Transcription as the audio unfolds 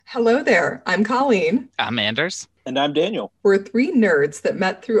Hello there, I'm Colleen. I'm Anders. And I'm Daniel. We're three nerds that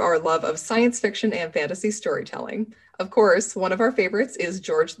met through our love of science fiction and fantasy storytelling. Of course, one of our favorites is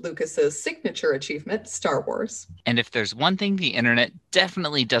George Lucas's signature achievement, Star Wars. And if there's one thing the internet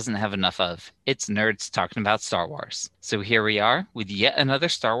definitely doesn't have enough of, it's nerds talking about Star Wars. So here we are with yet another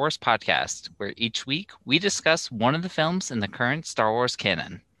Star Wars podcast, where each week we discuss one of the films in the current Star Wars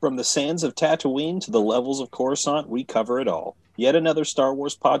canon. From the sands of Tatooine to the levels of Coruscant, we cover it all. Yet another Star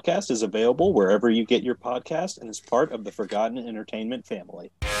Wars podcast is available wherever you get your podcast and is part of the Forgotten Entertainment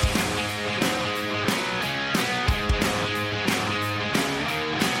family.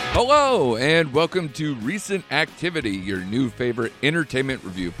 Hello, and welcome to Recent Activity, your new favorite entertainment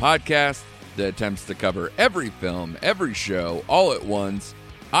review podcast that attempts to cover every film, every show, all at once.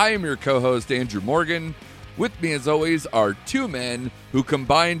 I am your co-host, Andrew Morgan. With me, as always, are two men who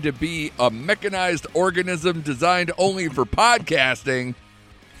combine to be a mechanized organism designed only for podcasting.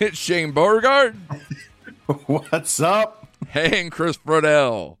 It's Shane Beauregard. What's up? And Chris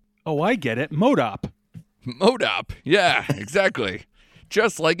Brodell. Oh, I get it. Modop. Modop. Yeah, exactly.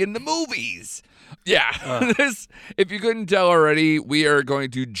 Just like in the movies. Yeah. If you couldn't tell already, we are going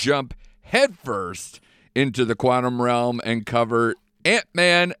to jump headfirst into the quantum realm and cover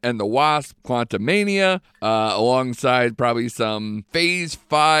Ant-Man and the Wasp, Quantumania, alongside probably some Phase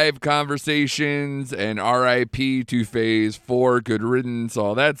 5 conversations and RIP to Phase 4, good riddance,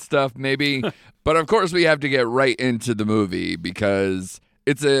 all that stuff maybe. But of course we have to get right into the movie because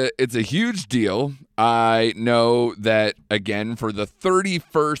it's a huge deal. I know that, again, for the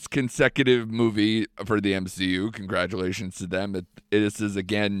 31st consecutive movie for the MCU, congratulations to them. This is,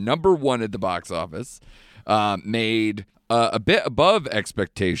 again, number one at the box office, made a bit above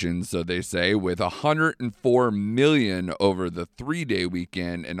expectations, so they say, with $104 million over the 3-day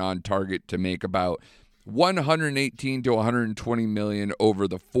weekend and on target to make about $118 to $120 million over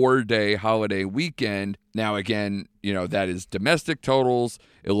the 4-day holiday weekend. Now, again, that is domestic totals.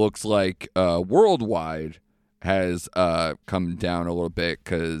 It looks like worldwide has come down a little bit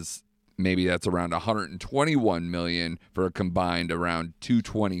because maybe that's around $121 million for a combined around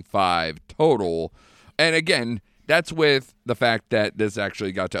 $225 total. And again, that's with the fact that this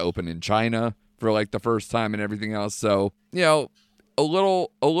actually got to open in China for like the first time and everything else. So, a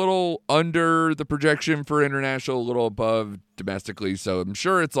little under the projection for international, a little above domestically. So I'm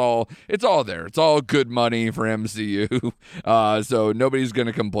sure it's all there. It's all good money for MCU. So nobody's going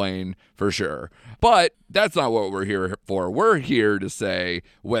to complain for sure. But that's not what we're here for. We're here to say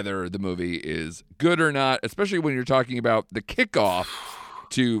whether the movie is good or not, especially when you're talking about the kickoff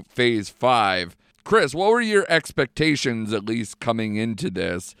to Phase 5. Chris, what were your expectations, at least coming into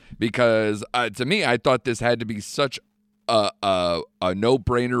this? Because to me, I thought this had to be such a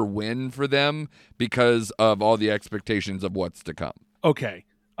no-brainer win for them because of all the expectations of what's to come. Okay,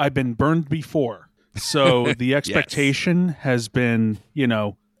 I've been burned before. So the expectation has been,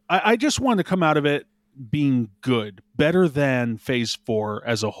 I just want to come out of it being good, better than Phase 4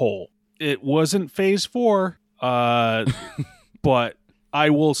 as a whole. It wasn't Phase 4, but I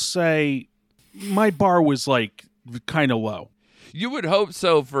will say my bar was like kind of low. You would hope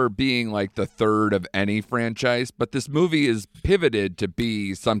so for being like the third of any franchise, but this movie is pivoted to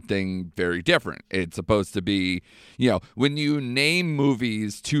be something very different. It's supposed to be, when you name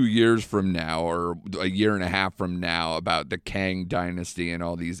movies 2 years from now or a year and a half from now about the Kang dynasty and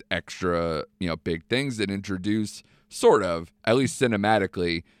all these extra, big things that introduce sort of, at least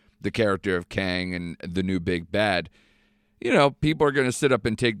cinematically, the character of Kang and the new big bad, people are going to sit up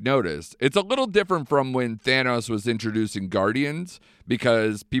and take notice. It's a little different from when Thanos was introducing Guardians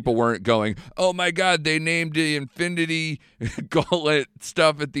because people weren't going, oh my God, they named the Infinity Gauntlet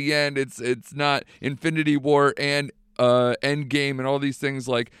stuff at the end. It's not Infinity War and Endgame and all these things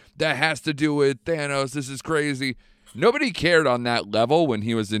like that has to do with Thanos. This is crazy. Nobody cared on that level when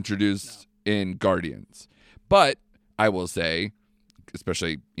he was introduced in Guardians. But I will say,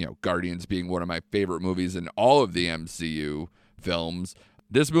 especially, Guardians being one of my favorite movies in all of the MCU films,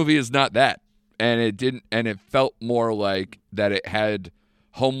 this movie is not that. And it felt more like that it had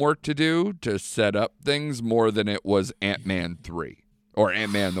homework to do to set up things more than it was Ant-Man 3 or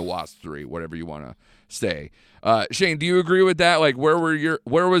Ant-Man and the Wasp 3, whatever you want to say. Shane, do you agree with that? Like, where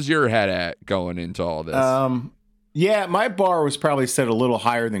was your head at going into all this? Yeah, my bar was probably set a little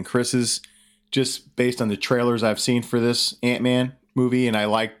higher than Chris's, just based on the trailers I've seen for this Ant-Man movie, and I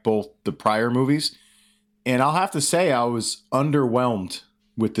like both the prior movies. And I'll have to say I was underwhelmed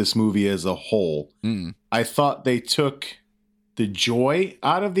with this movie as a whole. I thought they took the joy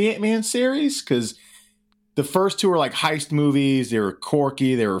out of the Ant-Man series because the first two were like heist movies. They were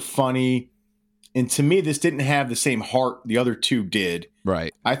quirky. They were funny. And to me, this didn't have the same heart the other two did.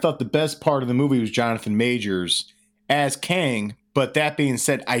 Right. I thought the best part of the movie was Jonathan Majors as Kang. But that being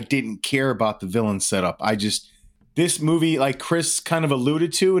said, I didn't care about the villain setup. This movie, like Chris kind of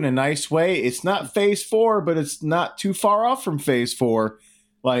alluded to in a nice way, it's not Phase 4, but it's not too far off from Phase 4.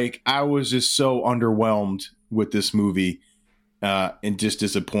 Like, I was just so underwhelmed with this movie and just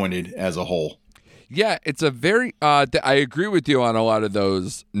disappointed as a whole. Yeah, it's a very I agree with you on a lot of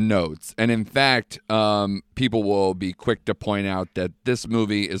those notes. And in fact, people will be quick to point out that this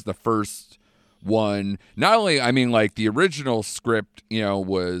movie is the first one. Not only, I mean, like the original script,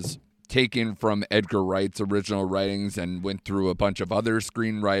 was taken from Edgar Wright's original writings and went through a bunch of other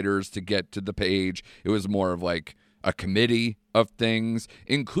screenwriters to get to the page. It was more of like a committee of things,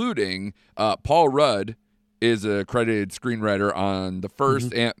 including Paul Rudd is a credited screenwriter on the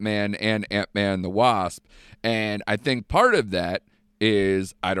first Ant-Man and Ant-Man the Wasp. And I think part of that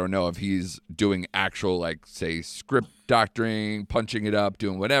is, I don't know if he's doing actual, like, say, script doctoring, punching it up,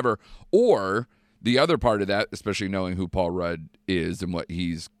 doing whatever, or the other part of that, especially knowing who Paul Rudd is and what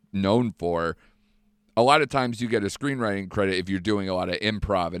he's known for, a lot of times you get a screenwriting credit if you're doing a lot of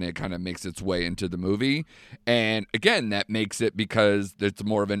improv and it kind of makes its way into the movie. And again, that makes it because it's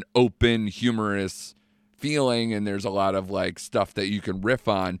more of an open, humorous feeling, and there's a lot of like stuff that you can riff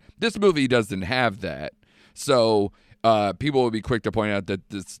on. This movie doesn't have that. So people will be quick to point out that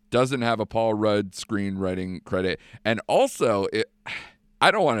this doesn't have a Paul Rudd screenwriting credit. And also,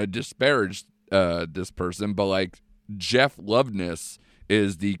 I don't want to disparage this person, but like Jeff Loveness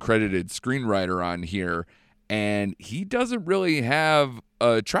is the credited screenwriter on here, and he doesn't really have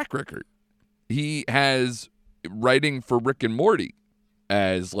a track record. He has writing for Rick and Morty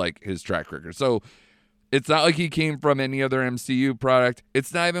as like his track record. So it's not like he came from any other MCU product.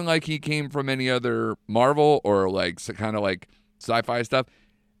 It's not even like he came from any other Marvel or like kind of like sci-fi stuff,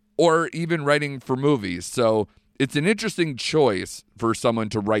 or even writing for movies. So it's an interesting choice for someone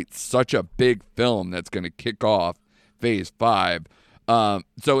to write such a big film that's going to kick off Phase 5.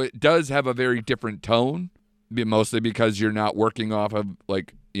 So it does have a very different tone, mostly because you're not working off of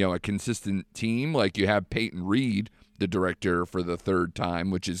like, a consistent team. Like you have Peyton Reed, the director, for the third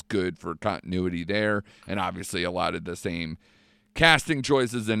time, which is good for continuity there. And obviously a lot of the same casting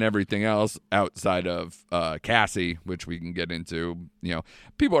choices and everything else outside of Cassie, which we can get into.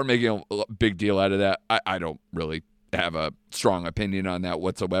 People are making a big deal out of that. I don't really have a strong opinion on that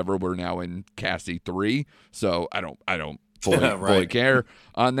whatsoever. We're now in Cassie 3, so I don't fully care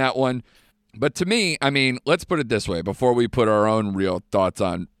on that one. But to me, I mean, let's put it this way before we put our own real thoughts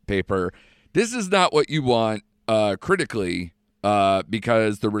on paper. This is not what you want critically,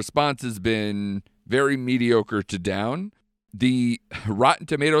 because the response has been very mediocre to down. The Rotten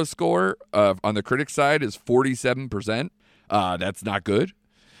Tomatoes score on the critic side is 47%. That's not good.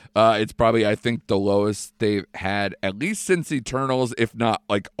 It's probably, I think, the lowest they've had, at least since Eternals, if not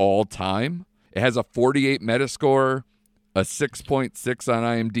like all time. It has a 48 Metascore, a 6.6 on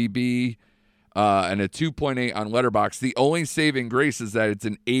IMDb, and a 2.8 on Letterboxd. The only saving grace is that it's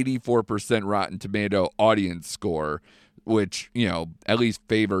an 84% Rotten Tomato audience score, which, at least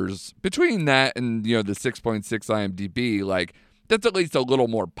favors between that and, the 6.6 IMDb. Like, that's at least a little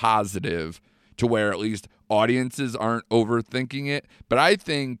more positive to where at least audiences aren't overthinking it. But I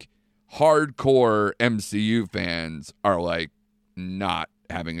think hardcore MCU fans are like not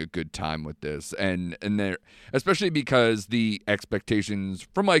having a good time with this, and they're, especially because the expectations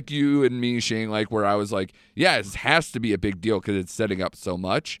from like you and me, Shane, like where I was like, yeah, it has to be a big deal because it's setting up so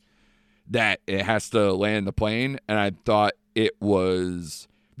much that it has to land the plane. And I thought it was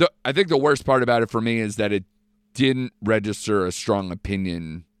I think the worst part about it for me is that it didn't register a strong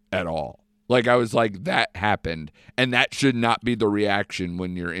opinion at all. Like I was like, that happened, and that should not be the reaction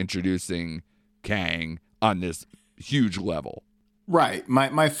when you're introducing Kang on this huge level. Right.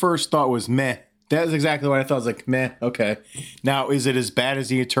 My first thought was meh. That was exactly what I thought. I was like, meh, okay. Now, is it as bad as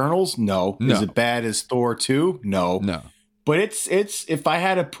the Eternals? No. Is it bad as Thor 2? No. But it's if I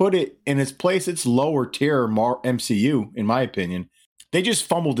had to put it in its place, it's lower tier MCU, in my opinion. They just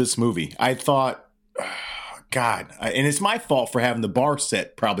fumbled this movie. I thought, God, and it's my fault for having the bar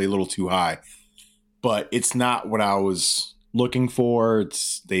set probably a little too high. But it's not what I was looking for.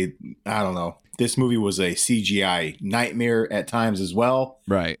 I don't know. This movie was a CGI nightmare at times as well.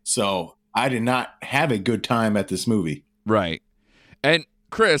 Right. So I did not have a good time at this movie. Right. And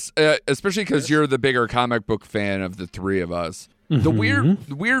Chris, especially because you're the bigger comic book fan of the three of us, the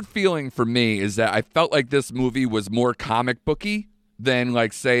weird feeling for me is that I felt like this movie was more comic booky than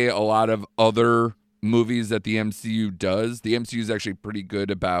like, say, a lot of other movies that the MCU does. The MCU is actually pretty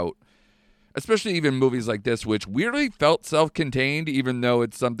good about especially even movies like this, which weirdly felt self-contained, even though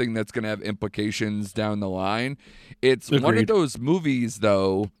it's something that's going to have implications down the line. It's one of Agreed. those movies,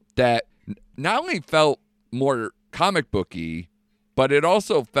 though, that not only felt more comic booky, but it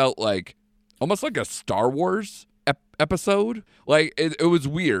also felt like almost like a Star Wars episode. Like it was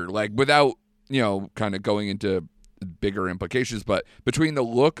weird, like without, kind of going into bigger implications, but between the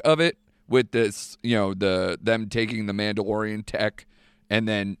look of it with this, them taking the Mandalorian tech and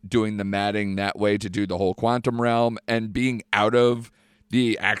then doing the matting that way to do the whole quantum realm and being out of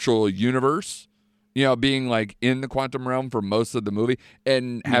the actual universe, being like in the quantum realm for most of the movie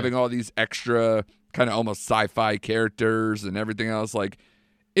and having all these extra kind of almost sci-fi characters and everything else. Like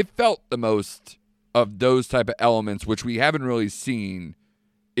it felt the most of those type of elements, which we haven't really seen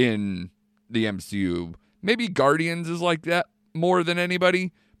in the MCU. Maybe Guardians is like that more than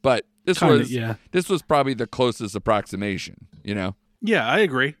anybody, but this was probably the closest approximation, Yeah, I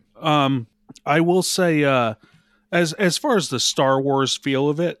agree. I will say, as far as the Star Wars feel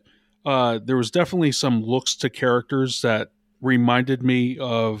of it, there was definitely some looks to characters that reminded me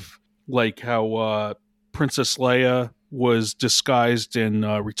of like how Princess Leia was disguised in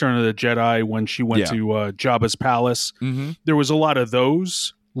Return of the Jedi when she went to Jabba's palace. Mm-hmm. There was a lot of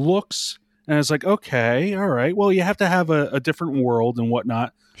those looks, and it's like, okay, all right, well, you have to have a different world and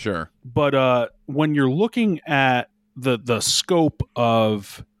whatnot. Sure. But when you're looking at the scope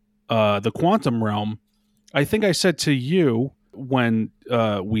of the quantum realm, I think I said to you when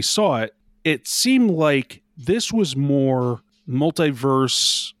we saw it, it seemed like this was more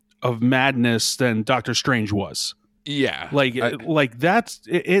multiverse of madness than Doctor Strange was. Yeah. Like that's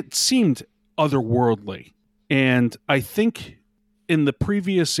it seemed otherworldly. And I think in the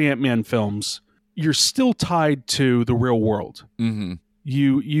previous Ant-Man films, you're still tied to the real world. Mm-hmm.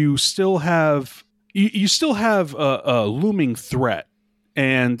 You still have a looming threat,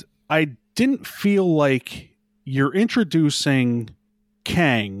 and I didn't feel like you're introducing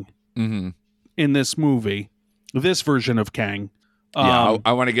Kang in this movie, this version of Kang.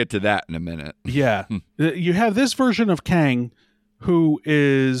 I want to get to that in a minute. Yeah, you have this version of Kang who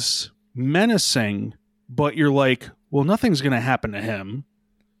is menacing, but you're like, well, nothing's going to happen to him.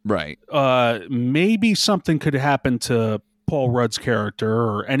 Right. Maybe something could happen to Paul Rudd's character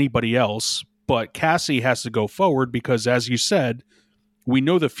or anybody else, but Cassie has to go forward because, as you said, we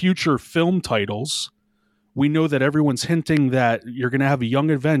know the future film titles. We know that everyone's hinting that you're going to have a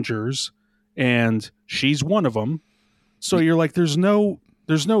Young Avengers, and she's one of them. So you're like, there's no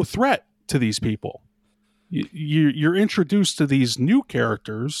threat to these people. You're introduced to these new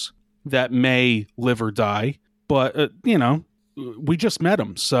characters that may live or die, but we just met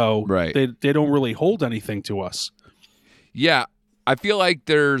them, so they don't really hold anything to us. Yeah, I feel like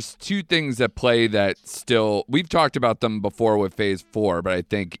there's two things at play that still, we've talked about them before with Phase 4, but I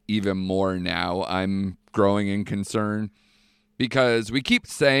think even more now I'm growing in concern because we keep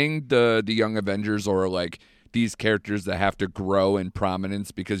saying the Young Avengers or like these characters that have to grow in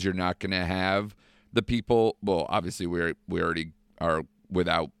prominence because you're not going to have the people. Well, obviously we already are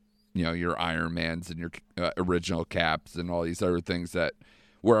without, your Iron Mans and your original Caps and all these other things that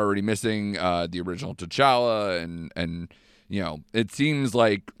we're already missing, the original T'Challa and it seems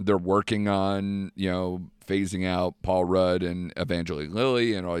like they're working on, phasing out Paul Rudd and Evangeline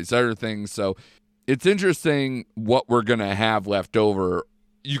Lilly and all these other things. So it's interesting what we're going to have left over.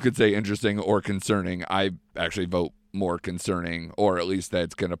 You could say interesting or concerning. I actually vote more concerning, or at least that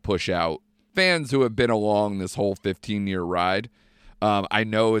it's going to push out fans who have been along this whole 15-year ride. I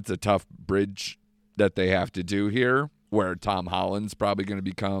know it's a tough bridge that they have to do here, where Tom Holland's probably going to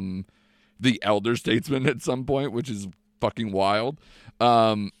become the elder statesman at some point, which is fucking wild.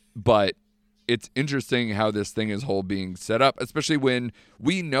 But it's interesting how this thing is whole being set up, especially when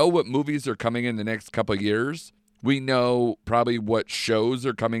we know what movies are coming in the next couple of years. We know probably what shows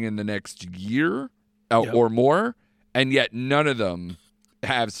are coming in the next year or more, and yet none of them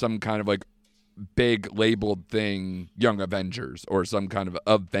have some kind of like big labeled thing, Young Avengers or some kind of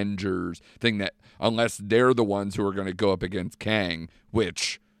Avengers thing, that unless they're the ones who are going to go up against Kang,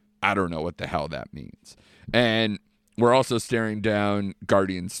 which I don't know what the hell that means. And we're also staring down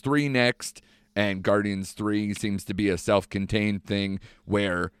Guardians 3 next, and Guardians 3 seems to be a self-contained thing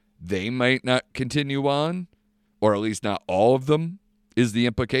where they might not continue on, or at least not all of them is the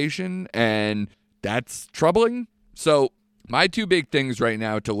implication, and that's troubling. So my two big things right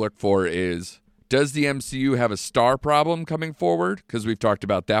now to look for is, does the MCU have a star problem coming forward? Because we've talked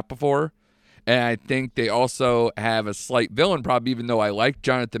about that before. And I think they also have a slight villain problem, even though I like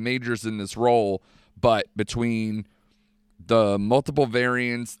Jonathan Majors in this role. But between the multiple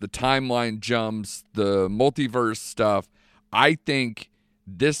variants, the timeline jumps, the multiverse stuff, I think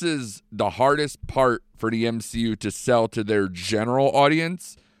this is the hardest part for the MCU to sell to their general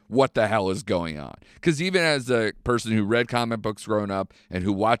audience what the hell is going on. Because even as a person who read comic books growing up and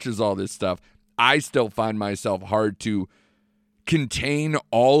who watches all this stuff, I still find myself hard to contain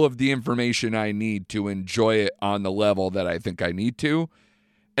all of the information I need to enjoy it on the level that I think I need to.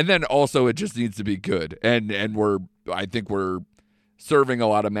 And then also it just needs to be good. And I think we're serving a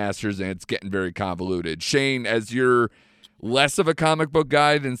lot of masters and it's getting very convoluted. Shane, as you're less of a comic book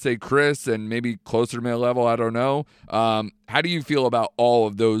guy than say Chris and maybe closer to my level, I don't know. How do you feel about all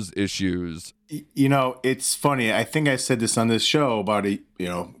of those issues? You know, it's funny. I think I said this on this show about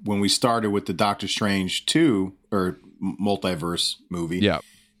when we started with the Doctor Strange 2 or multiverse movie. Yeah.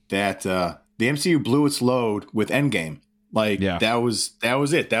 That the MCU blew its load with Endgame. That was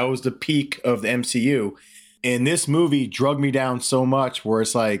it. That was the peak of the MCU. And this movie drug me down so much where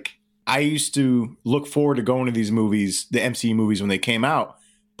it's like I used to look forward to going to these movies, the MCU movies when they came out.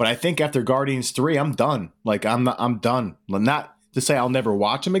 But I think after Guardians 3, I'm done. I'm done. Not to say I'll never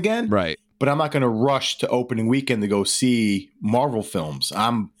watch them again. Right. But I'm not going to rush to opening weekend to go see Marvel films.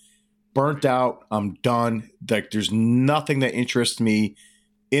 I'm burnt out. I'm done. There's nothing that interests me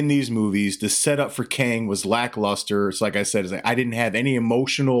in these movies. The setup for Kang was lackluster. It's like I said, I didn't have any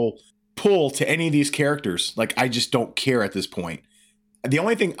emotional pull to any of these characters. I just don't care at this point. The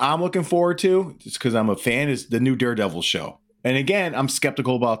only thing I'm looking forward to, just because I'm a fan, is the new Daredevil show. And again, I'm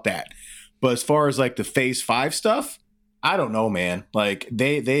skeptical about that. But as far as the Phase 5 stuff, I don't know, man.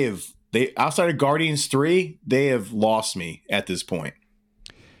 They outside of Guardians 3, they have lost me at this point.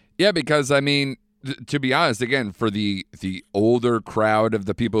 Yeah, because I mean, to be honest, again, for the older crowd of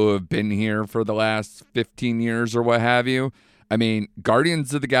the people who have been here for the last 15 years or what have you, I mean,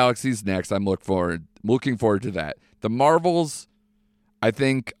 Guardians of the Galaxy's next. I'm looking forward to that. The Marvels, I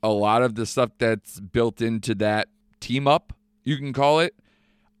think a lot of the stuff that's built into that team up, you can call it,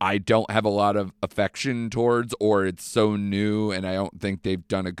 I don't have a lot of affection towards, or it's so new and I don't think they've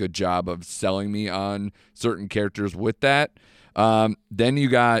done a good job of selling me on certain characters with that. Then you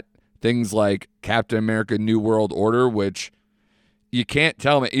got things like Captain America New World Order, which you can't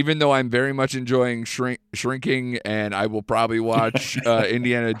tell me, even though I'm very much enjoying Shrinking and I will probably watch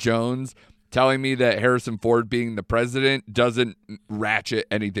Indiana Jones, telling me that Harrison Ford being the president doesn't ratchet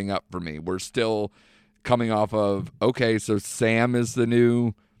anything up for me. We're still coming off of, okay, so Sam is the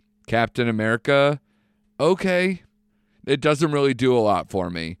new Captain America. Okay. It doesn't really do a lot for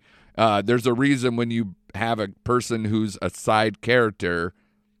me. There's a reason when you have a person who's a side character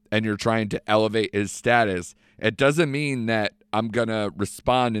and you're trying to elevate his status, it doesn't mean that I'm going to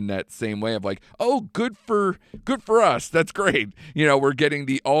respond in that same way of oh, good for us. That's great. We're getting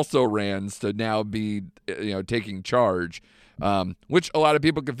the also rans to now be, taking charge, which a lot of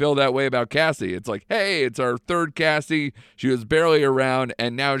people can feel that way about Cassie. It's hey, it's our third Cassie. She was barely around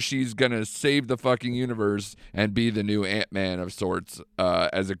and now she's going to save the fucking universe and be the new Ant-Man of sorts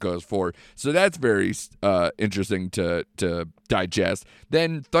as it goes forward. So that's very interesting to digest.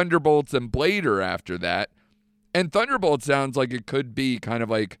 Then Thunderbolts and Blade are after that. And Thunderbolt sounds like it could be kind of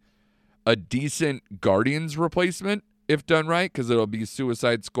a decent Guardians replacement if done right, because it'll be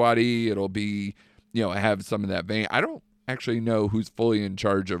Suicide Squad-y. It'll be, have some of that vein. I don't actually know who's fully in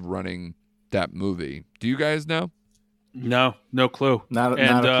charge of running that movie. Do you guys know? No clue. Not a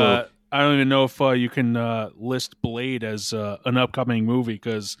clue. I don't even know if you can list Blade as an upcoming movie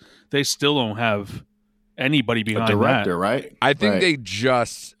because they still don't have anybody behind a director, that. Right? I think they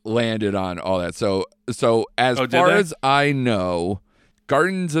just landed on all that. So as far as I know,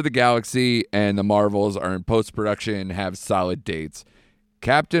 Guardians of the Galaxy and the Marvels are in post-production and have solid dates.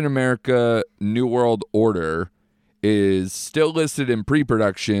 Captain America New World Order is still listed in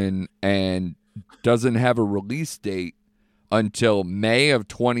pre-production and doesn't have a release date until May of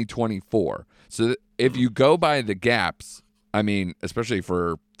 2024. So if you go by the gaps, I mean, especially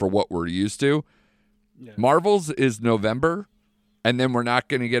for what we're used to, Marvel's is November, and then we're not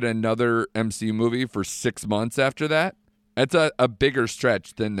going to get another MCU movie for 6 months after that. That's a bigger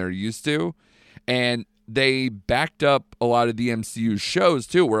stretch than they're used to. And they backed up a lot of the MCU shows,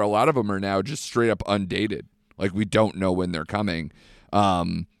 too, where a lot of them are now just straight up undated. We don't know when they're coming.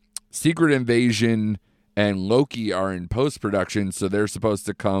 Secret Invasion and Loki are in post-production, so they're supposed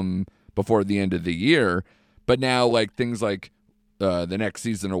to come before the end of the year. But now, things like the next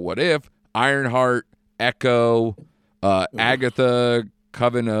season of What If, Ironheart, Echo, Agatha,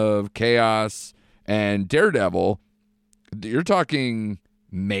 Coven of Chaos, and Daredevil, you're talking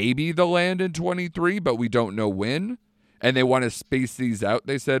maybe they'll land in 23, but we don't know when. And they want to space these out,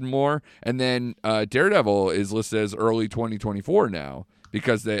 they said more. And then Daredevil is listed as early 2024 now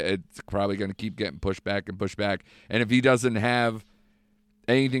because it's probably going to keep getting pushed back and pushed back. And if he doesn't have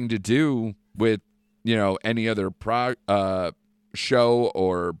anything to do with, any other show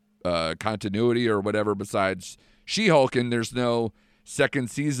or continuity or whatever besides She-Hulk, and there's no second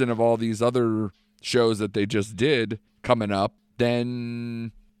season of all these other shows that they just did coming up,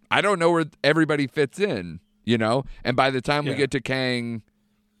 then I don't know where everybody fits in, And by the time we get to Kang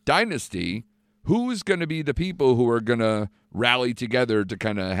Dynasty, who's going to be the people who are going to rally together to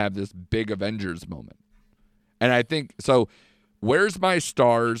kind of have this big Avengers moment? And I think, so where's my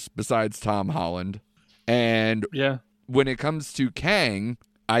stars besides Tom Holland? And when it comes to Kang,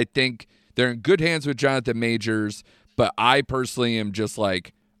 I think they're in good hands with Jonathan Majors, but I personally am just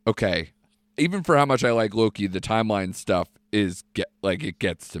like, okay, even for how much I like Loki, the timeline stuff it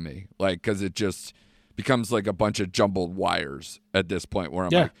gets to me, because it just becomes like a bunch of jumbled wires at this point where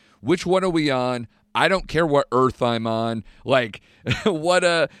I'm like, which one are we on? I don't care what Earth I'm on. Like,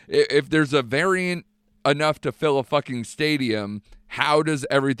 if there's a variant enough to fill a fucking stadium, how does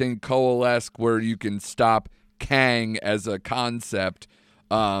everything coalesce where you can stop Kang as a concept?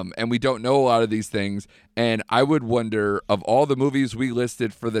 And we don't know a lot of these things. And I would wonder, of all the movies we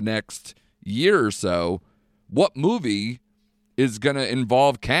listed for the next year or so, what movie is going to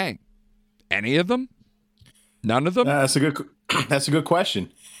involve Kang? Any of them? None of them? That's a good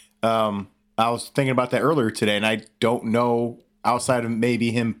question. I was thinking about that earlier today, and I don't know, outside of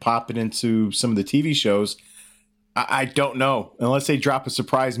maybe him popping into some of the TV shows, I don't know. Unless they drop a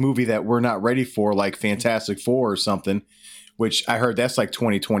surprise movie that we're not ready for, like Fantastic Four or something, which I heard that's like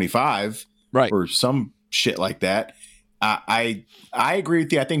 2025, right, or some shit like that. I agree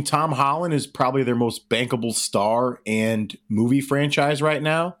with you. I think Tom Holland is probably their most bankable star and movie franchise right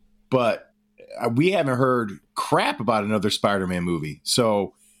now, but we haven't heard crap about another Spider-Man movie.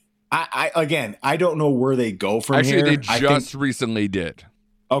 So I don't know where they go from here. Actually, they just recently did.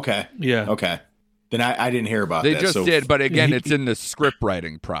 Okay. Yeah. Okay. Then I didn't hear about that. They just did, but again, it's in the script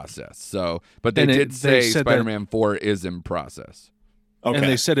writing process. So, but they did say Spider-Man 4 is in process. Okay. And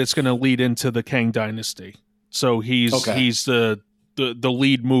they said it's going to lead into the Kang Dynasty. So he's the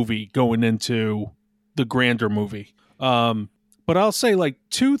lead movie going into the grander movie. But I'll say, like,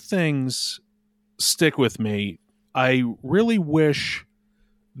 two things stick with me. I really wish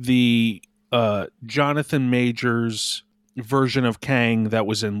the Jonathan Majors version of Kang that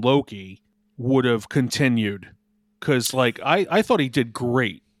was in Loki would have continued, because I thought he did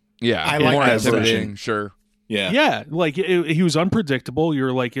great. Yeah, I like more that version. Sure. Yeah, like he was unpredictable.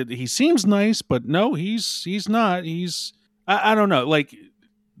 You're like, he seems nice, but no, he's not. I don't know. Like,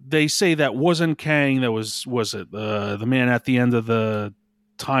 they say that wasn't Kang. That was it the man at the end of the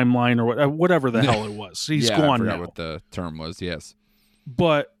timeline or whatever the hell it was. He's gone I forgot now. what the term was. Yes,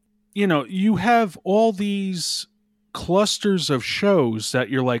 but you have all these clusters of shows that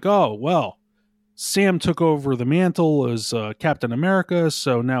you're like, oh well, Sam took over the mantle as Captain America,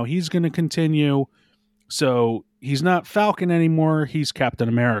 so now he's going to continue. So he's not Falcon anymore, he's Captain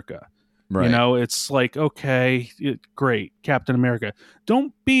America. Right. It's like, okay, great, Captain America.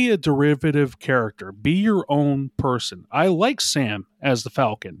 Don't be a derivative character. Be your own person. I like Sam as the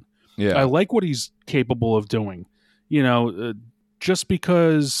Falcon. Yeah. I like what he's capable of doing. Just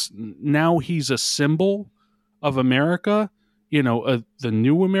because now he's a symbol of America, the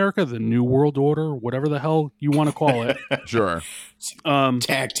new America, the new world order, whatever the hell you want to call it. Sure.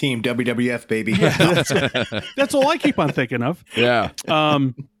 Tag team WWF, baby. Yeah, that's all I keep on thinking of. Yeah.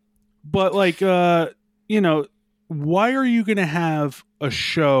 But why are you going to have a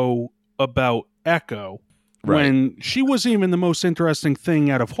show about Echo when she wasn't even the most interesting thing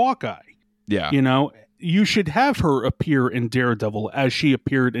out of Hawkeye? Yeah. You should have her appear in Daredevil as she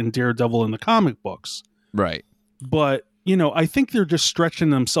appeared in Daredevil in the comic books. Right. But I think they're just stretching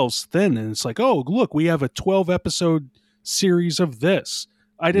themselves thin, and it's like, oh, look, we have a 12-episode series of this.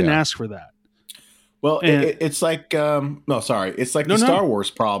 I didn't ask for that. Well, it's like, it's like the Star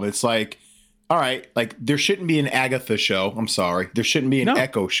Wars problem. It's like, all right, like there shouldn't be an Agatha show. I'm sorry. There shouldn't be an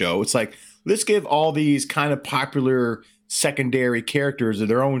Echo show. It's like, let's give all these kind of popular secondary characters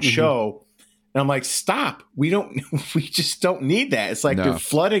their own show. And I'm like, stop. We just don't need that. It's like they're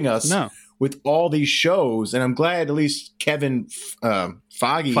flooding us with all these shows. And I'm glad at least Kevin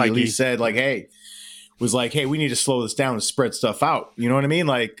Feige at least said hey, we need to slow this down and spread stuff out. You know what I mean?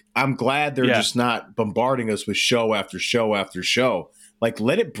 Like, I'm glad they're just not bombarding us with show after show after show. Like,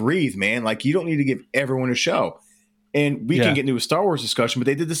 let it breathe, man. Like, you don't need to give everyone a show. And we can get into a Star Wars discussion, but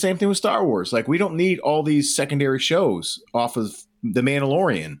they did the same thing with Star Wars. Like, we don't need all these secondary shows off of The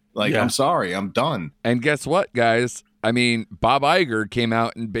Mandalorian. Like, I'm sorry, I'm done. And guess what, guys? I mean, Bob Iger came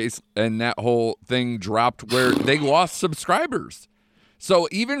out and that whole thing dropped where they lost subscribers. So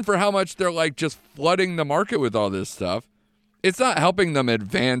even for how much they're like just flooding the market with all this stuff, it's not helping them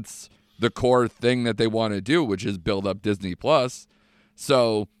advance the core thing that they want to do, which is build up Disney Plus.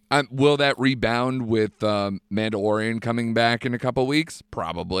 So will that rebound with Mandalorian coming back in a couple weeks?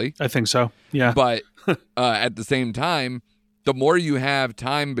 Probably. I think so. Yeah. But at the same time, the more you have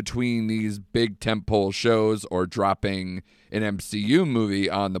time between these big tentpole shows or dropping an MCU movie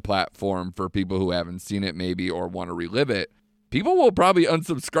on the platform for people who haven't seen it maybe or want to relive it, people will probably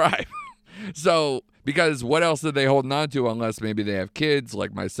unsubscribe. So, because what else are they holding on to unless maybe they have kids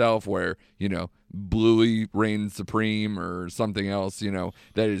like myself where, Bluey reigns supreme or something else, that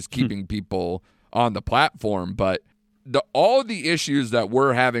is keeping people on the platform. But all the issues that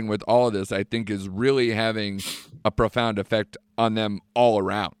we're having with all of this, I think, is really having a profound effect on them all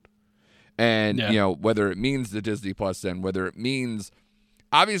around. And, whether it means the Disney Plus then, whether it means,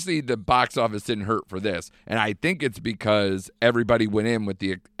 obviously the box office didn't hurt for this. And I think it's because everybody went in with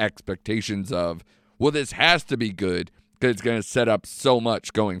the expectations of, well, this has to be good because it's going to set up so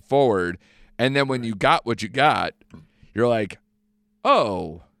much going forward. And then when you got what you got, you're like,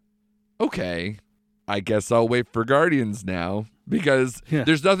 oh, okay, I guess I'll wait for Guardians now because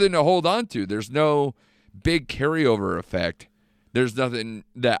there's nothing to hold on to. There's no big carryover effect. There's nothing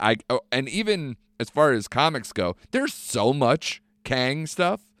that and even as far as comics go, there's so much Kang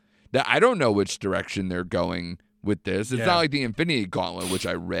stuff that I don't know which direction they're going with this. It's not like the Infinity Gauntlet, which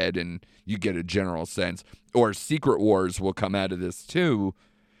I read and you get a general sense, or Secret Wars will come out of this too.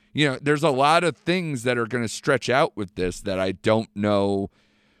 There's a lot of things that are going to stretch out with this that I don't know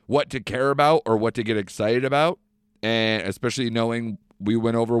what to care about or what to get excited about. And especially knowing we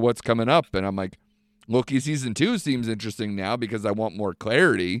went over what's coming up. And I'm like, Loki season 2 seems interesting now because I want more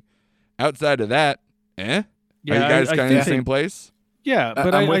clarity. Outside of that, Are you guys kind of in the same place? Yeah,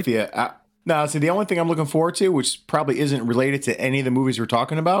 but I'm with you. No, see, the only thing I'm looking forward to, which probably isn't related to any of the movies we're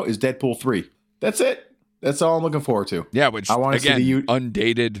talking about, is Deadpool 3. That's it. That's all I'm looking forward to. Yeah, which, I want to see the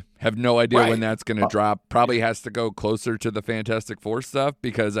undated. Have no idea when that's going to drop. Probably has to go closer to the Fantastic Four stuff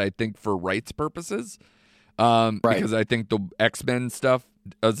because I think for rights purposes, because I think the X-Men stuff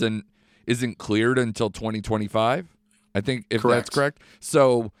isn't cleared until 2025. I think if that's correct.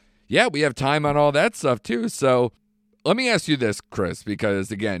 So, yeah, we have time on all that stuff too. So, let me ask you this, Chris,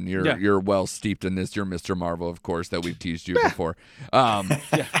 because again, you're well steeped in this. You're Mr. Marvel, of course, that we've teased you before.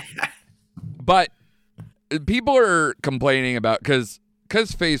 But people are complaining about because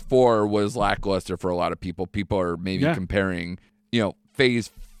Phase 4 was lackluster for a lot of people. People are maybe comparing,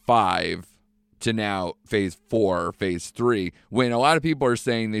 Phase 5 to now Phase 4, Phase 3, when a lot of people are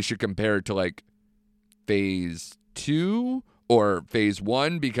saying they should compare it to like Phase 2 or Phase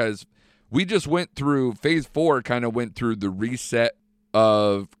 1 because we just went through Phase 4, kind of went through the reset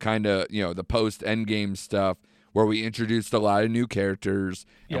of kind of, the post-Endgame stuff where we introduced a lot of new characters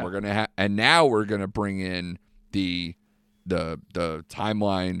and we're going to and now we're going to bring in the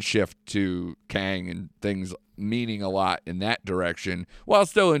timeline shift to Kang and things meaning a lot in that direction while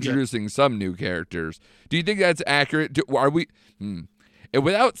still introducing some new characters. Do you think that's accurate? Are we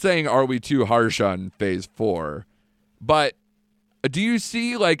without saying are we too harsh on Phase 4, but do you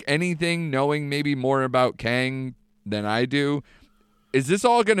see like anything knowing maybe more about Kang than I do? Is this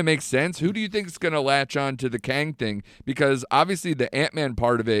all going to make sense? Who do you think is going to latch on to the Kang thing? Because obviously the Ant-Man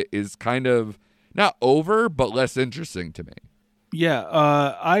part of it is kind of not over, but less interesting to me. Yeah,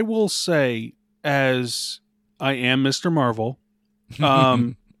 I will say, as I am Mr. Marvel,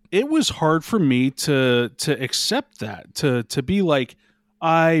 it was hard for me to accept that, to be like,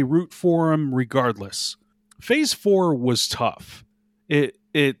 I root for him regardless. Phase 4 was tough.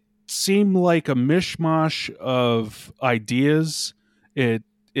 It seemed like a mishmash of ideas. It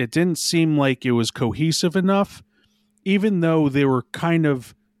didn't seem like it was cohesive enough, even though they were kind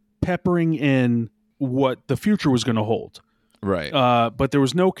of peppering in what the future was going to hold. Right. But there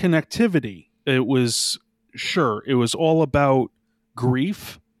was no connectivity. It was all about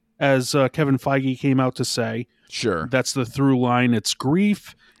grief, as Kevin Feige came out to say. Sure. That's the through line. It's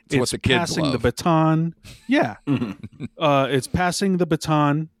grief. It's what the kids passing love. The baton. Yeah. It's passing the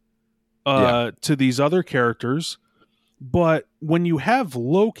baton to these other characters. But when you have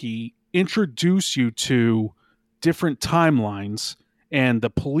Loki introduce you to different timelines and the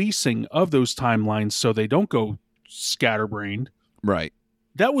policing of those timelines so they don't go scatterbrained, right?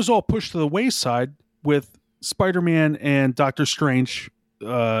 That was all pushed to the wayside with Spider-Man and Doctor Strange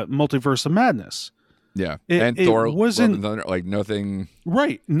Multiverse of Madness. Yeah. And Thor wasn't like nothing.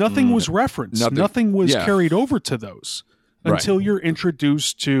 Right. Nothing was referenced. Nothing was carried over to those until you're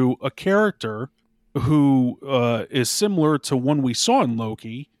introduced to a character who is similar to one we saw in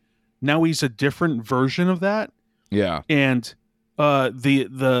Loki. Now he's a different version of that. Yeah. And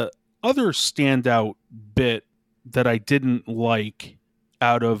the other standout bit that I didn't like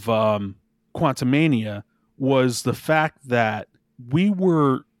out of Quantumania was the fact that we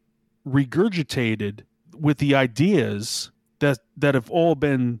were regurgitated with the ideas that have all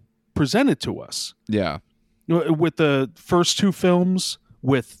been presented to us. Yeah. With the first two films,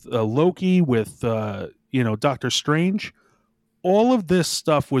 with Loki, with Doctor Strange, all of this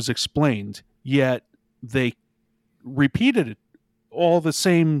stuff was explained, yet they repeated it, all the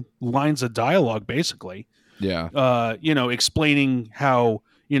same lines of dialogue, basically. Yeah. Explaining how,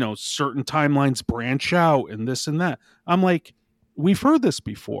 certain timelines branch out and this and that. I'm like, we've heard this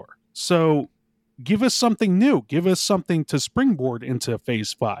before. So give us something new. Give us something to springboard into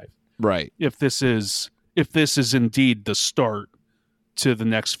Phase 5. Right. If this is indeed the start to the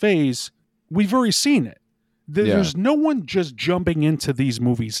next phase, we've already seen it. There's no one just jumping into these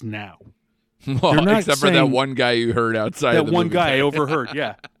movies now. Well, except for that one guy you heard outside. That one guy I overheard,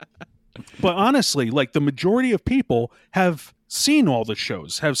 yeah. But honestly, like, the majority of people have seen all the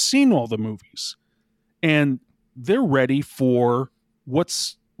shows, have seen all the movies, and they're ready for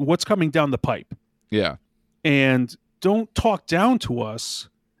what's coming down the pipe. Yeah. And don't talk down to us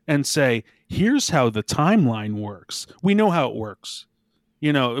and say, here's how the timeline works. We know how it works.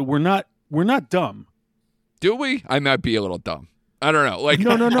 We're not dumb. Do we? I might be a little dumb. I don't know. Like,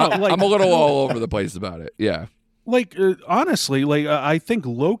 no. Like, I'm a little all over the place about it. Yeah. Like, honestly, like, I think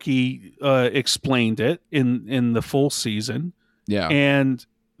Loki explained it in the full season. Yeah. And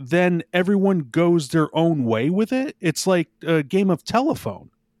then everyone goes their own way with it. It's like a game of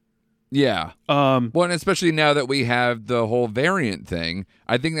telephone. Yeah. Well, and especially now that we have the whole variant thing,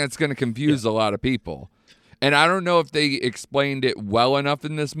 I think that's going to confuse a lot of people. And I don't know if they explained it well enough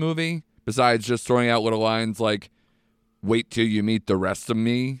in this movie, besides just throwing out little lines like, wait till you meet the rest of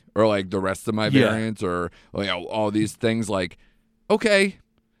me, or like the rest of my variants, or all these things like, okay.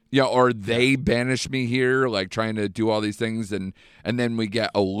 Or they banish me here, like trying to do all these things. And then we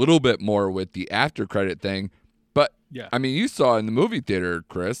get a little bit more with the after credit thing. But, I mean, you saw in the movie theater,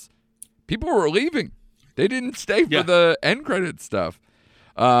 Chris, people were leaving. They didn't stay for the end credit stuff.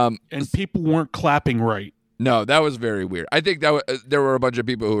 And people weren't clapping right. No, that was very weird. I think that there were a bunch of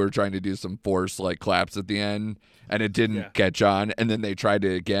people who were trying to do some forced like claps at the end, and it didn't catch on. And then they tried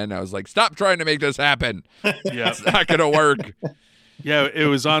it again. I was like, stop trying to make this happen. It's not going to work. Yeah, it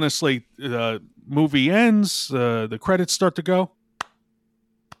was honestly, movie ends, the credits start to go.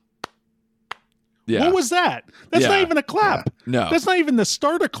 Yeah. What was that? That's not even a clap. No. That's not even the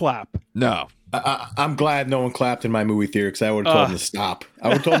start of clap. No. I'm glad no one clapped in my movie theater, because I would have told them to stop. I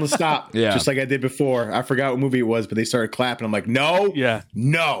would have told them to stop, just like I did before. I forgot what movie it was, but they started clapping. I'm like, no,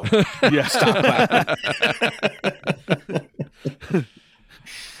 no, stop clapping.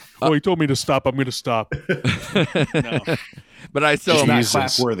 Oh, he told me to stop. I'm going to stop. No. But I still not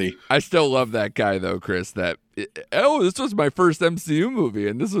clap worthy. I still love that guy though, Chris. This was my first MCU movie,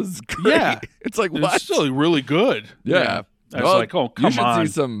 and this was great. Yeah, it's like, what? It's still really good. Yeah. I was like, oh, come on. You should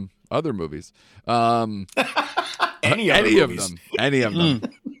see some other movies. Any of them.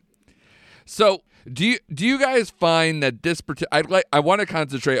 So, do you guys find that this I want to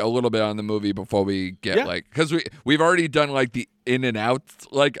concentrate a little bit on the movie before we get because we've already done like the in and out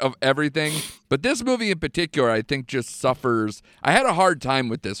like of everything, but this movie in particular I think just suffers. I had a hard time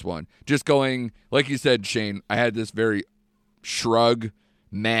with this one, just going like you said, Shane. I had this very shrug,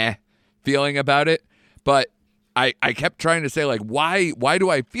 meh feeling about it, but I kept trying to say like why do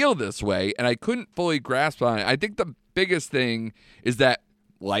I feel this way, and I couldn't fully grasp on it. I think the biggest thing is that,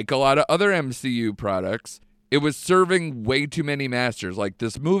 like a lot of other MCU products, it was serving way too many masters. Like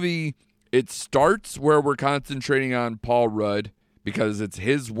this movie, it starts where we're concentrating on Paul Rudd because it's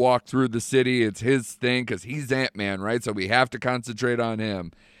his walk through the city. It's his thing because he's Ant-Man, right? So we have to concentrate on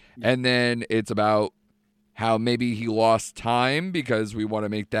him. And then it's about how maybe he lost time because we want to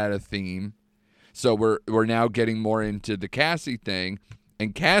make that a theme. So we're now getting more into the Cassie thing.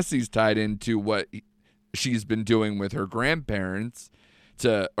 And Cassie's tied into what she's been doing with her grandparents,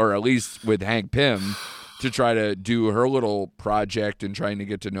 or at least with Hank Pym, to try to do her little project and trying to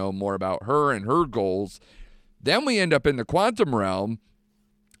get to know more about her and her goals. Then we end up in the quantum realm,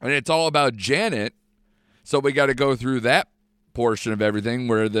 and it's all about Janet. So we got to go through that portion of everything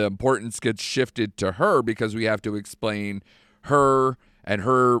where the importance gets shifted to her because we have to explain her and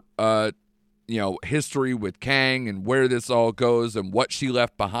her history with Kang and where this all goes and what she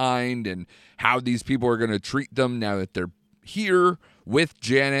left behind and how these people are going to treat them now that they're here with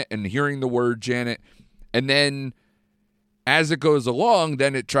Janet and hearing the word Janet. And then as it goes along,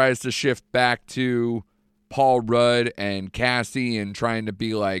 then it tries to shift back to Paul Rudd and Cassie and trying to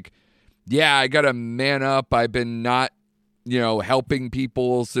be like, yeah, I got to man up. I've been not, helping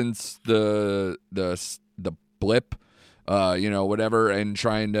people since the blip, whatever, and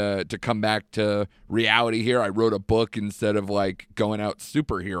trying to come back to reality here. I wrote a book instead of like going out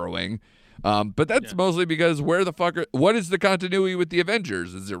superheroing. But that's mostly because what is the continuity with the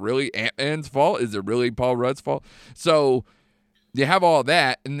Avengers? Is it really Ant-Man's fault? Is it really Paul Rudd's fault? So you have all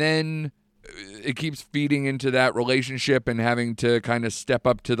that, and then it keeps feeding into that relationship and having to kind of step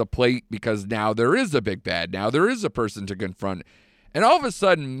up to the plate because now there is a big bad. Now there is a person to confront. And all of a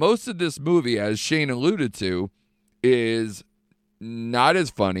sudden, most of this movie, as Shane alluded to, is not as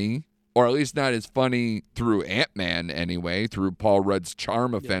funny, or at least not as funny through Ant-Man anyway, through Paul Rudd's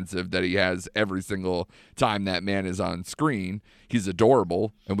charm offensive that he has every single time that man is on screen. He's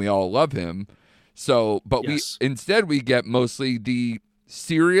adorable, and we all love him. So, but instead we get mostly the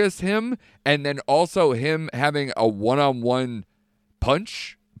serious him, and then also him having a one-on-one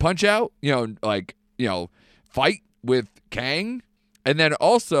punch out, fight with Kang. And then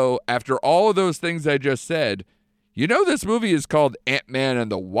also, after all of those things I just said, this movie is called Ant-Man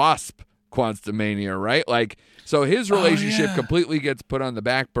and the Wasp Quantumania, right? Like, so his relationship completely gets put on the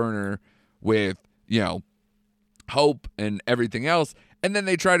back burner with, Hope and everything else. And then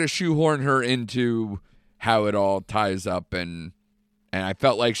they try to shoehorn her into how it all ties up. And I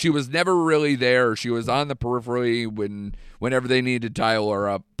felt like she was never really there. She was on the periphery whenever they needed to tie her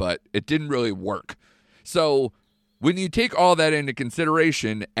up, but it didn't really work. So when you take all that into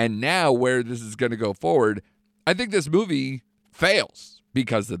consideration, and now where this is going to go forward, I think this movie fails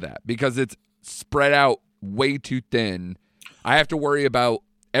because of that, because it's spread out way too thin. I have to worry about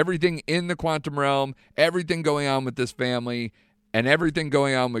everything in the quantum realm, everything going on with this family, and everything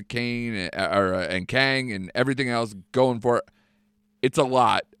going on with Kane and Kang and everything else going for it. It's a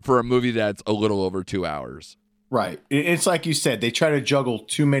lot for a movie that's a little over 2 hours. Right. It's like you said, they try to juggle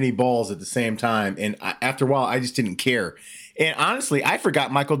too many balls at the same time. And after a while, I just didn't care. And honestly, I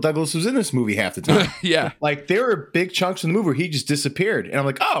forgot Michael Douglas was in this movie half the time. Yeah. Like, there were big chunks in the movie where he just disappeared. And I'm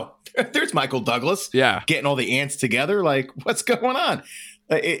like, oh, there's Michael Douglas. Yeah. Getting all the ants together. Like, what's going on?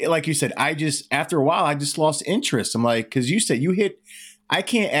 Like you said, after a while, I just lost interest. I'm like, because you said I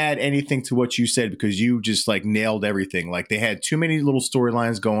can't add anything to what you said because you just like nailed everything. Like, they had too many little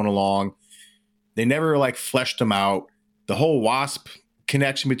storylines going along. They never like fleshed them out. The whole Wasp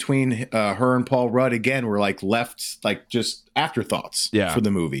connection between her and Paul Rudd again were like left like just afterthoughts for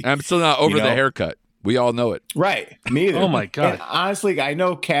the movie. I'm still not over the haircut. We all know it. Right. Me either. Oh my God. And honestly, I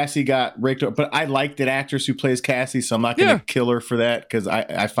know Cassie got raked up, but I like that actress who plays Cassie, so I'm not going to kill her for that because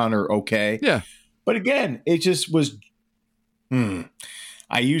I found her okay. Yeah. But again, it just was.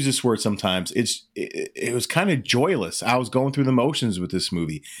 I use this word sometimes. It was kind of joyless. I was going through the motions with this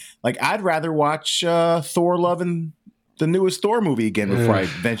movie. Like, I'd rather watch Thor: Love and the newest Thor movie again before I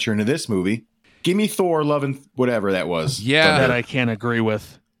venture into this movie. Give me Thor: Love and whatever that was. Yeah, that I can't agree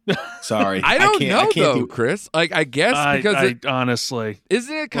with. Sorry, I don't know though, Chris. Like, I guess because honestly,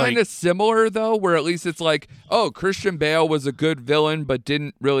 isn't it kind of similar though? Where at least it's like, oh, Christian Bale was a good villain, but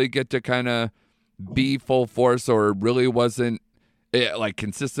didn't really get to kind of be full force, or really wasn't like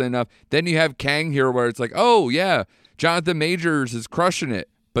consistent enough. Then you have Kang here, where it's like, oh yeah, Jonathan Majors is crushing it,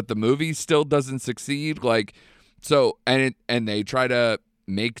 but the movie still doesn't succeed. Like, so and they try to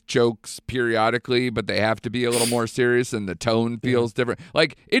make jokes periodically, but they have to be a little more serious, and the tone feels different.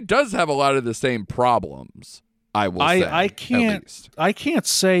 Like, it does have a lot of the same problems. I will say. I can't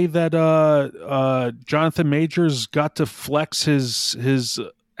say that Jonathan Majors got to flex his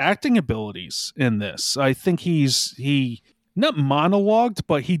acting abilities in this. I think he not monologued,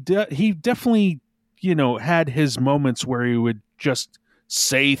 but he definitely, had his moments where he would just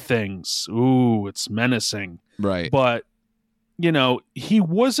say things. Ooh, it's menacing. Right. But, he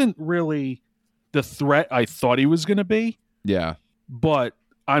wasn't really the threat I thought he was going to be. Yeah. But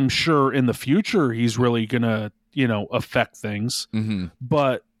I'm sure in the future he's really going to, affect things. Mm-hmm.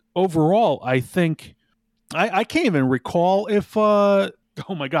 But overall, I think I can't even recall if, oh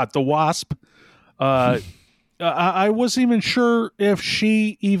my God, the Wasp, I wasn't even sure if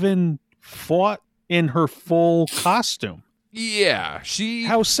she even fought in her full costume. Yeah,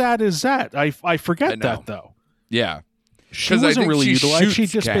 How sad is that? I forget that though. Yeah, she wasn't really utilized. She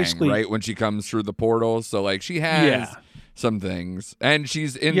just Kang, basically right when she comes through the portal. So like she has some things, and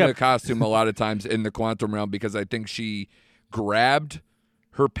she's in the costume a lot of times in the quantum realm because I think she grabbed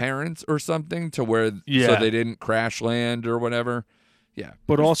her parents or something to where so they didn't crash land or whatever. Yeah,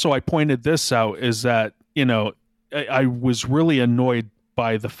 but also I pointed this out is that I was really annoyed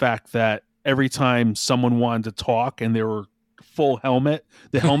by the fact that every time someone wanted to talk and they were full helmet,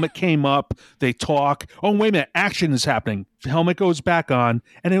 the helmet came up, they talk. Oh, wait a minute, action is happening. The helmet goes back on,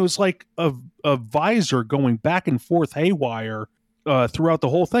 and it was like a visor going back and forth haywire throughout the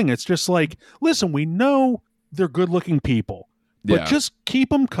whole thing. It's just like, listen, we know they're good-looking people. But just keep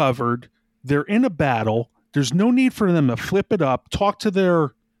them covered. They're in a battle. There's no need for them to flip it up, talk to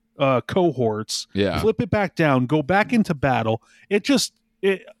their cohorts, flip it back down, go back into battle.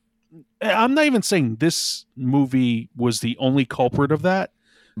 I'm not even saying this movie was the only culprit of that.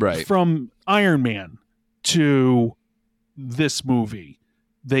 Right. From Iron Man to this movie,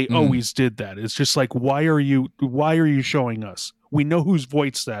 they always did that. It's just like, why are you showing us? We know whose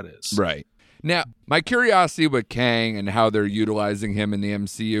voice that is. Right. Now, my curiosity with Kang and how they're utilizing him in the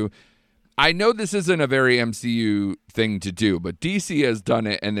MCU, I know this isn't a very MCU thing to do, but DC has done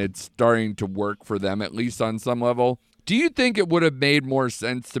it and it's starting to work for them, at least on some level. Do you think it would have made more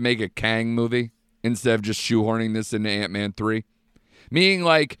sense to make a Kang movie instead of just shoehorning this into Ant-Man 3? Meaning,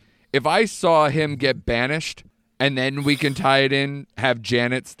 like, if I saw him get banished and then we can tie it in, have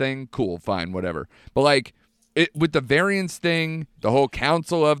Janet's thing, cool, fine, whatever. But, like, with the variants thing, the whole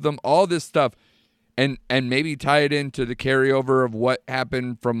council of them, all this stuff, and maybe tie it into the carryover of what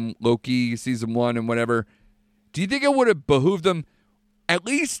happened from Loki season 1 and whatever, do you think it would have behooved them at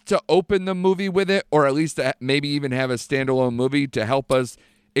least to open the movie with it, or at least to maybe even have a standalone movie to help us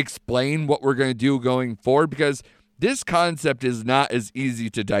explain what we're going to do going forward? Because this concept is not as easy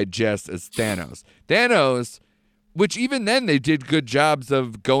to digest as Thanos. Thanos, which even then they did good jobs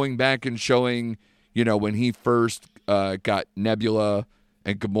of going back and showing, you know, when he first got Nebula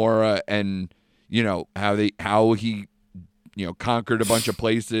and Gamora, and you know how he you know conquered a bunch of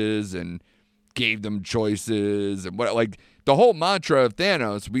places and gave them choices and what, like the whole mantra of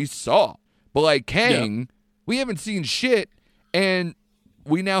Thanos we saw. But like Kang, we haven't seen shit, and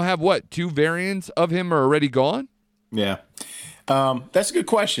we now have what, 2 variants of him are already gone? Yeah. That's a good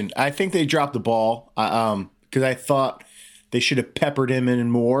question. I think they dropped the ball because I thought they should have peppered him in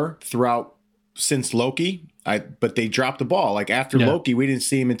more throughout since Loki. But they dropped the ball. Like after Loki, we didn't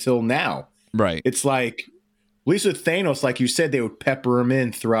see him until now. Right. It's like, at least with Thanos, like you said, they would pepper him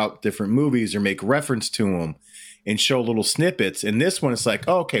in throughout different movies or make reference to him and show little snippets. And this one, it's like,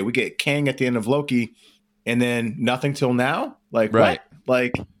 oh, okay, we get Kang at the end of Loki and then nothing till now? Like, right. What?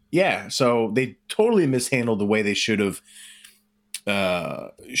 Like, yeah. So they totally mishandled the way they should have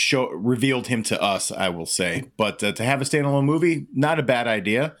revealed him to us, I will say. But to have a standalone movie, not a bad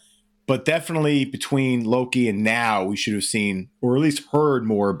idea. But definitely between Loki and now, we should have seen or at least heard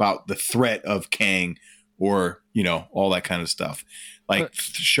more about the threat of Kang or, you know, all that kind of stuff. Like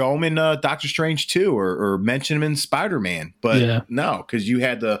show him in Doctor Strange 2 or mention him in Spider-Man. But no, because you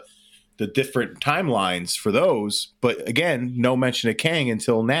had the different timelines for those. But again, no mention of Kang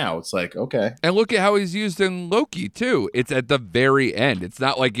until now. It's like, okay. And look at how he's used in Loki, too. It's at the very end. It's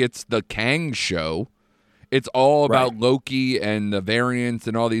not like it's the Kang show. It's all about Loki and the variants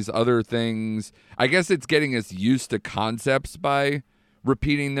and all these other things. I guess it's getting us used to concepts by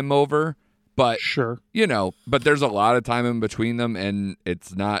repeating them over. But, you know, but there's a lot of time in between them, and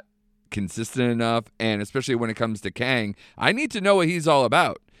it's not consistent enough. And especially when it comes to Kang, I need to know what he's all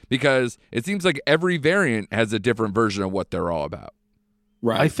about, because it seems like every variant has a different version of what they're all about.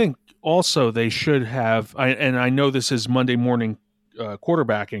 Right. I think also they should have, and I know this is Monday morning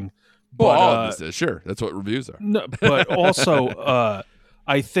quarterbacking. But, well, all of this is, sure. That's what reviews are. No, but also,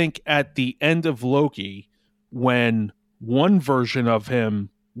 I think at the end of Loki, when one version of him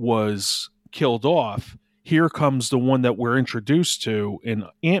was killed off, here comes the one that we're introduced to in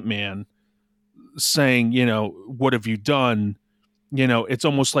Ant-Man saying, you know, what have you done? You know, it's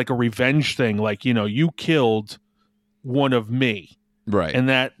almost like a revenge thing. Like, you know, you killed one of me. Right. And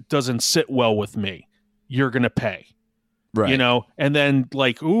that doesn't sit well with me. You're going to pay. Right. You know, and then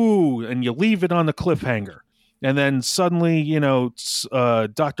like, ooh, and you leave it on the cliffhanger. And then suddenly, you know,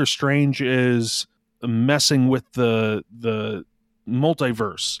 Doctor Strange is messing with the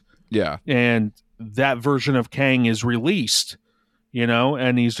multiverse. Yeah. And that version of Kang is released, you know,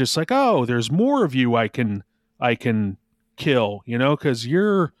 and he's just like, oh, there's more of you I can kill, you know, because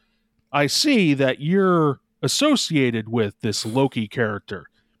I see that you're associated with this Loki character,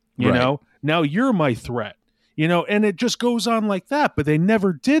 you know, now you're my threat. You know, and it just goes on like that, but they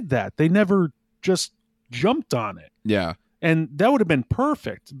never did that. They never just jumped on it. Yeah. And that would have been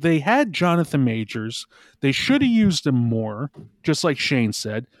perfect. They had Jonathan Majors. They should have used him more, just like Shane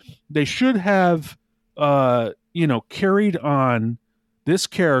said. They should have, you know, carried on this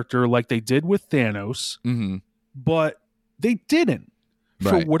character like they did with Thanos, but they didn't.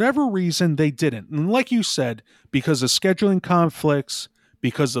 For whatever reason, they didn't. And like you said, because of scheduling conflicts,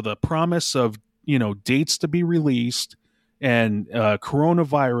 because of the promise of, you know, dates to be released and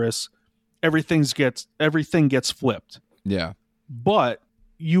coronavirus, everything gets flipped. Yeah. But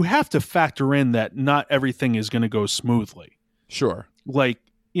you have to factor in that not everything is going to go smoothly. Sure. Like,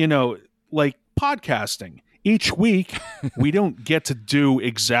 you know, like podcasting. each week we don't get to do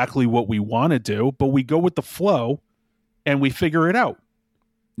exactly what we want to do, but we go with the flow and we figure it out.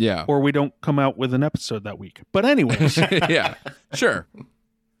 Yeah. Or we don't come out with an episode that week. But anyways, Yeah, sure.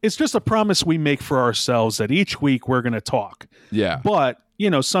 it's just a promise we make for ourselves that each week we're going to talk. Yeah. But,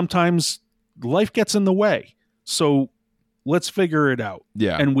 sometimes life gets in the way. So let's figure it out.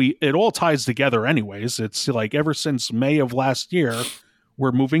 Yeah. And it all ties together anyways. It's like ever since May of last year,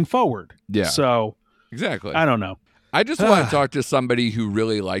 we're moving forward. Yeah. So Exactly. I don't know. I just want to talk to somebody who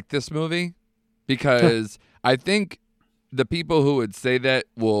really liked this movie, because I think the people who would say that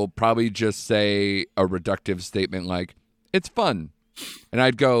will probably just say a reductive statement like, it's fun. And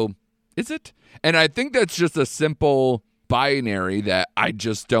I'd go, is it? And I think that's just a simple binary that I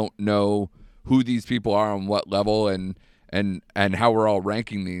just don't know who these people are on what level and how we're all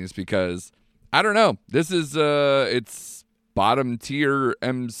ranking these, because I don't know. This is it's bottom tier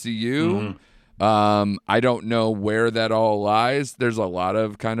MCU. I don't know where that all lies. There's a lot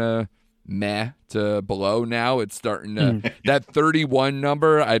of kind of meh to below now. It's starting to that 31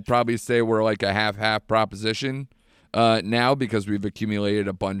 number. I'd probably say we're like a half proposition now, because we've accumulated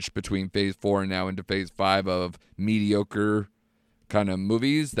a bunch between phase 4 and now into phase 5 of mediocre kind of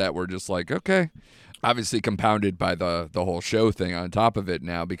movies that were just like, okay, obviously compounded by the whole show thing on top of it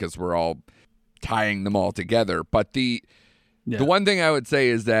now, because we're all tying them all together. But the one thing I would say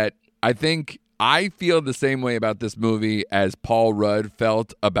is that I feel the same way about this movie as Paul Rudd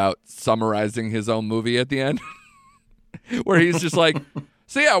felt about summarizing his own movie at the end, where he's just like,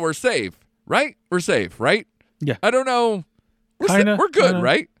 so yeah, we're safe, right? We're safe, right? Yeah. I don't know. We're good,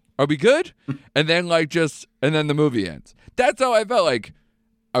 right? Are we good? And then and then the movie ends. That's how I felt. Like,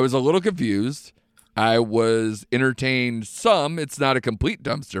 I was a little confused. I was entertained some. It's not a complete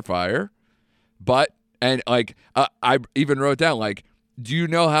dumpster fire, but, I even wrote down, like, do you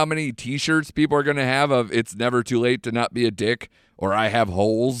know how many t-shirts people are going to have of "It's never too late to not be a dick," or "I have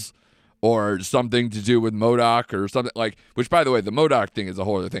holes," or something to do with MODOK or something, like, which, by the way, the MODOK thing is a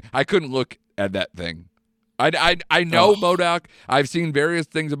whole other thing. I couldn't look at that thing. I know MODOK. I've seen various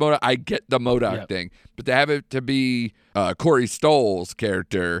things about MODOK. I get the MODOK thing, but to have it to be Corey Stoll's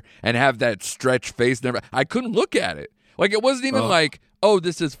character and have that stretch face, I couldn't look at it. Like, it wasn't even like, oh,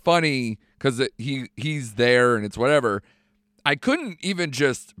 this is funny because he's there and it's whatever. I couldn't even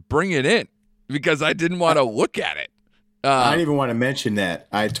just bring it in because I didn't want to look at it. I didn't even want to mention that.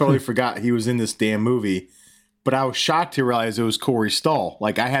 I totally forgot he was in this damn movie. But I was shocked to realize it was Corey Stoll.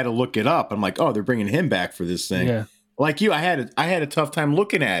 Like, I had to look it up. I'm like, oh, they're bringing him back for this thing. Yeah. Like you, I had a tough time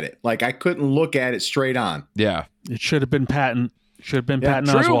looking at it. Like, I couldn't look at it straight on. Yeah. It should have been Patton. Should have been Patton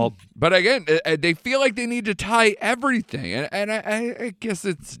Oswalt. But again, they feel like they need to tie everything. And I guess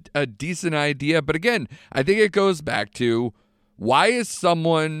it's a decent idea. But again, I think it goes back to, why is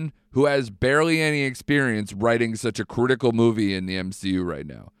someone who has barely any experience writing such a critical movie in the MCU right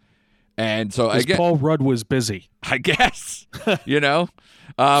now? And so Paul Rudd was busy, I guess,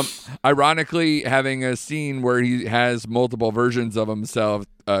 ironically, having a scene where he has multiple versions of himself,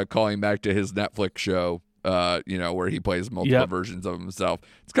 calling back to his Netflix show, where he plays multiple versions of himself.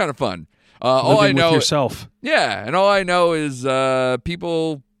 It's kind of fun. All I know, yourself. Yeah. And all I know is,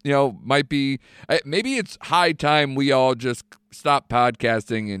 people, might be, maybe it's high time we all just stop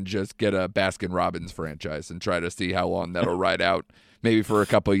podcasting and just get a Baskin Robbins franchise and try to see how long that'll ride out. Maybe for a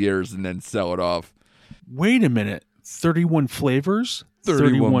couple of years and then sell it off. Wait a minute. 31 flavors?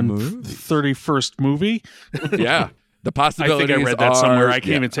 31st movie? Yeah. The possibilities I think I read that somewhere. I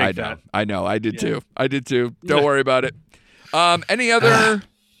can't even take that. I know. I did too. Don't worry about it. Any other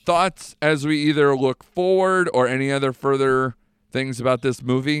thoughts as we either look forward or any other further things about this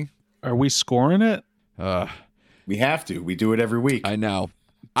movie? Are we scoring it? We have to. We do it every week. I know.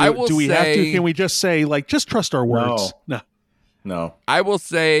 Do we have to? Can we just say, just trust our words? No. I will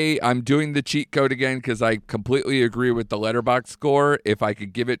say I'm doing the cheat code again because I completely agree with the Letterboxd score. If I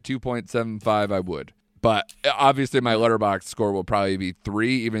could give it 2.75, I would. But obviously my Letterboxd score will probably be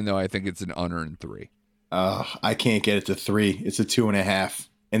 3, even though I think it's an unearned 3. I can't get it to 3. It's a 2.5.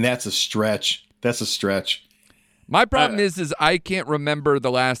 And that's a stretch. My problem is I can't remember the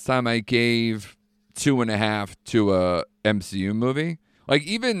last time I gave 2.5 to a MCU movie. Like,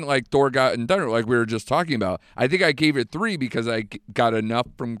 even like Thor Got and Thunder, like we were just talking about, I think I gave it 3 because I got enough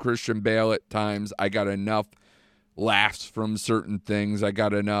from Christian Bale at times. I got enough laughs from certain things.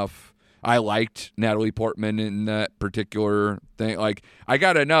 I liked Natalie Portman in that particular thing. Like, I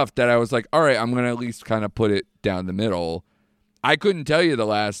got enough that I was like, all right, I'm going to at least kind of put it down the middle. I couldn't tell you the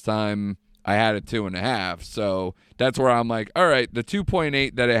last time I had a 2.5. So that's where I'm like, all right, the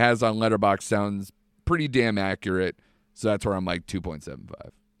 2.8 that it has on Letterboxd sounds pretty damn accurate. So that's where I'm like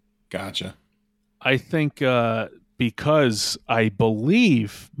 2.75. Gotcha. I think because I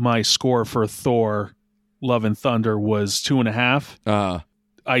believe my score for Thor Love and Thunder was 2.5.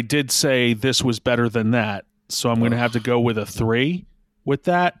 I did say this was better than that, so I'm going to have to go with a 3 with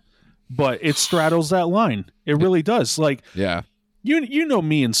that. But it straddles that line. It really does. Like, Yeah. You know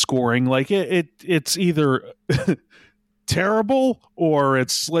me in scoring. Like it's either terrible or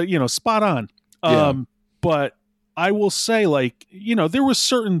it's spot on. But I will say, like, there were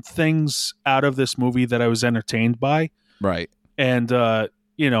certain things out of this movie that I was entertained by. Right. And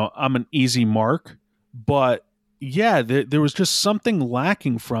I'm an easy mark, but yeah, there was just something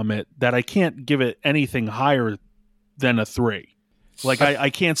lacking from it that I can't give it anything higher than a 3. Like I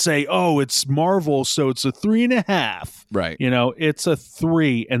can't say, oh, it's Marvel, so it's a 3.5. Right. It's a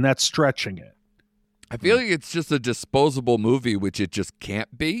 3, and that's stretching it. I feel like it's just a disposable movie, which it just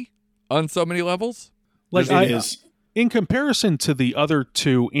can't be on so many levels. Like It is. In comparison to the other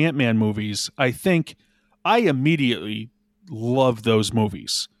 2 Ant-Man movies, I think I immediately love those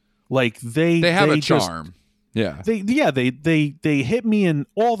movies. Like they have a just, charm. Yeah. They hit me in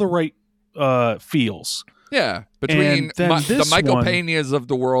all the right feels. Yeah. Between the Michael one, Peñas of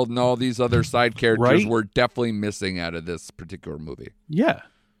the world and all these other side characters right? were definitely missing out of this particular movie. Yeah.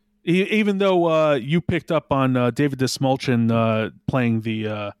 Even though you picked up on David Desmulchin playing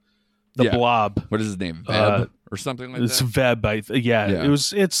the Blob. What is his name? Veb or something like it's that? It's Veb. Yeah.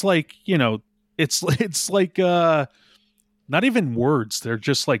 It's like, it's like not even words. They're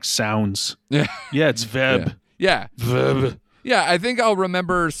just like sounds. Yeah. Yeah, it's Veb. Yeah. Veb. Yeah, I think I'll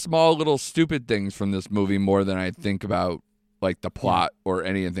remember small little stupid things from this movie more than I think about like the plot or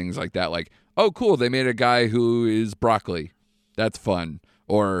any of things like that. Like, oh, cool, they made a guy who is broccoli. That's fun.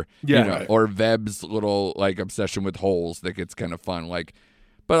 Or or Veb's little like obsession with holes that gets kind of fun. Like,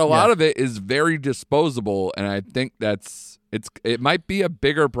 but a lot of it is very disposable, and I think it might be a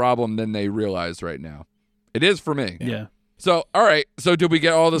bigger problem than they realize right now. It is for me. Yeah. So, all right. So, did we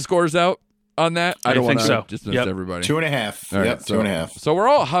get all the scores out on that? I don't think want so. to dismiss everybody. 2.5. All right, Yep, 2.5. So we're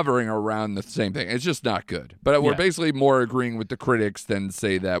all hovering around the same thing. It's just not good. But we're basically more agreeing with the critics than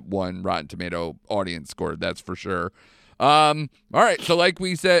say that one Rotten Tomato audience scored. That's for sure. All right. So like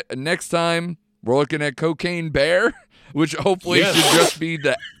we said, next time we're looking at Cocaine Bear, which hopefully should just be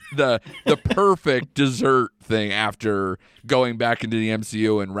the perfect dessert thing after going back into the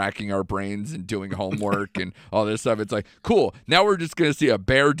MCU and racking our brains and doing homework and all this stuff. It's like, cool. Now we're just going to see a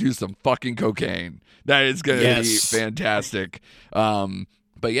bear do some fucking cocaine. That is going to be fantastic.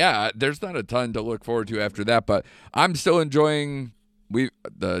 But yeah, there's not a ton to look forward to after that, but I'm still enjoying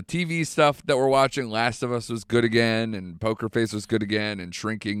the TV stuff that we're watching. Last of Us was good again, and Poker Face was good again, and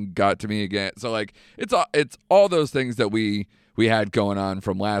Shrinking got to me again. So like it's all those things that we had going on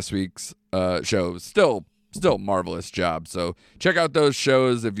from last week's shows. Still marvelous job. So check out those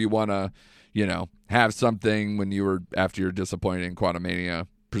shows if you want to, have something when after you're disappointed in Quantumania,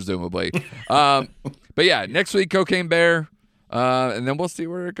 presumably. But yeah, next week Cocaine Bear, and then we'll see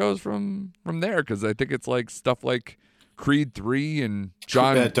where it goes from there, because I think it's like stuff like Creed 3 and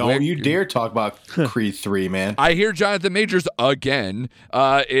John Wick. Don't you dare talk about Creed 3, man. I hear Jonathan Majors again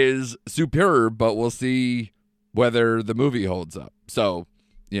is superb, but we'll see whether the movie holds up. So,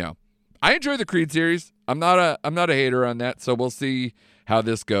 I enjoy the Creed series. I'm not a hater on that, so we'll see how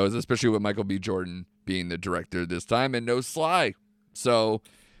this goes, especially with Michael B. Jordan being the director this time and no Sly. So,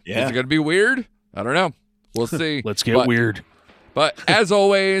 is it going to be weird? I don't know. We'll see. Let's get weird. But as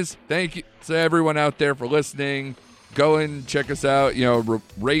always, thank you to everyone out there for listening. Go and check us out.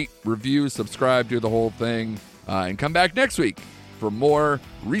 Rate, review, subscribe, do the whole thing, and come back next week for more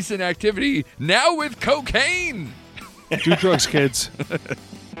recent activity. Now with cocaine. Do drugs, kids.